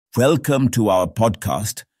Welcome to our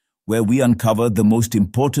podcast, where we uncover the most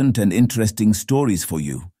important and interesting stories for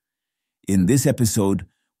you. In this episode,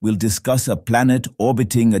 we'll discuss a planet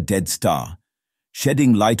orbiting a dead star,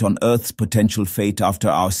 shedding light on Earth's potential fate after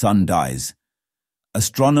our sun dies.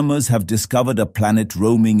 Astronomers have discovered a planet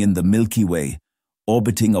roaming in the Milky Way,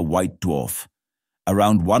 orbiting a white dwarf.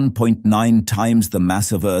 Around 1.9 times the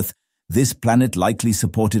mass of Earth, this planet likely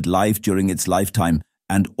supported life during its lifetime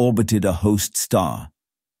and orbited a host star.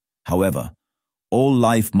 However, all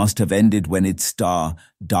life must have ended when its star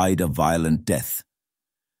died a violent death.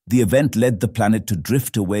 The event led the planet to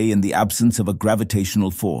drift away in the absence of a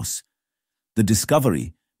gravitational force. The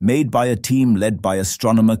discovery, made by a team led by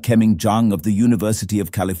astronomer Keming Zhang of the University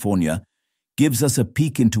of California, gives us a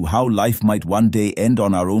peek into how life might one day end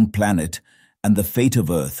on our own planet and the fate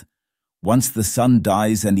of Earth, once the sun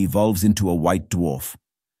dies and evolves into a white dwarf.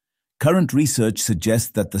 Current research suggests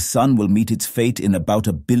that the sun will meet its fate in about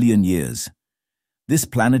 1 billion years. This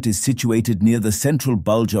planet is situated near the central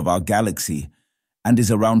bulge of our galaxy and is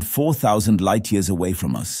around 4,000 light-years away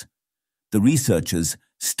from us. The researchers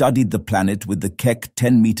studied the planet with the Keck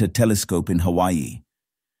 10-meter telescope in Hawaii.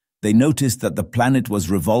 They noticed that the planet was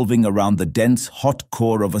revolving around the dense, hot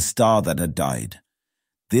core of a star that had died.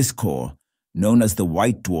 This core, known as the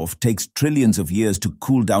white dwarf, takes trillions of years to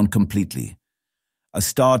cool down completely. A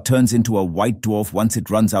star turns into a white dwarf once it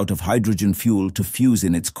runs out of hydrogen fuel to fuse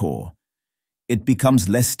in its core. It becomes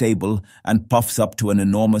less stable and puffs up to an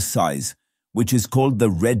enormous size, which is called the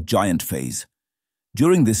red giant phase.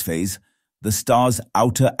 During this phase, the star's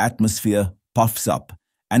outer atmosphere puffs up,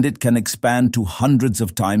 and it can expand to hundreds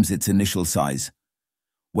of times its initial size.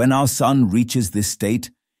 When our sun reaches this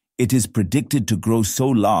state, it is predicted to grow so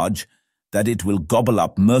large that it will gobble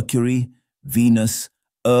up Mercury, Venus,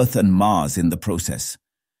 Earth and Mars in the process.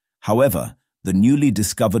 However, the newly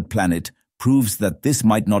discovered planet proves that this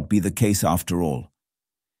might not be the case after all.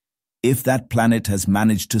 If that planet has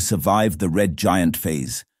managed to survive the red giant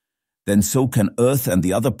phase, then so can Earth and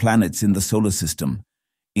the other planets in the solar system.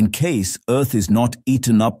 In case Earth is not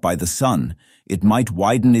eaten up by the sun, it might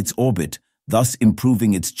widen its orbit, thus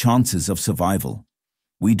improving its chances of survival.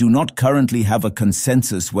 We do not currently have a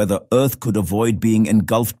consensus whether Earth could avoid being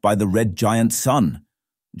engulfed by the red giant sun,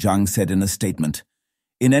 Zhang said in a statement.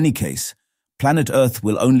 In any case, planet Earth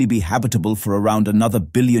will only be habitable for around another 1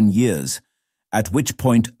 billion years, at which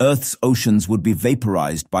point Earth's oceans would be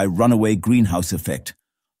vaporized by runaway greenhouse effect,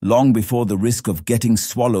 long before the risk of getting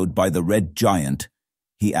swallowed by the red giant,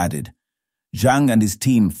 he added. Zhang and his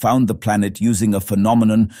team found the planet using a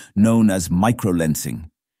phenomenon known as microlensing.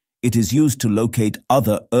 It is used to locate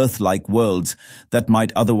other Earth-like worlds that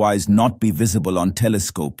might otherwise not be visible on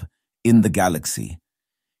telescope in the galaxy.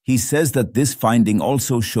 He says that this finding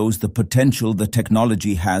also shows the potential the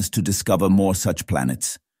technology has to discover more such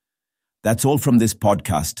planets. That's all from this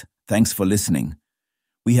podcast. Thanks for listening.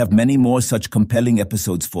 We have many more such compelling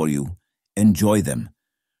episodes for you. Enjoy them.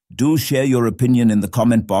 Do share your opinion in the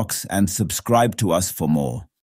comment box and subscribe to us for more.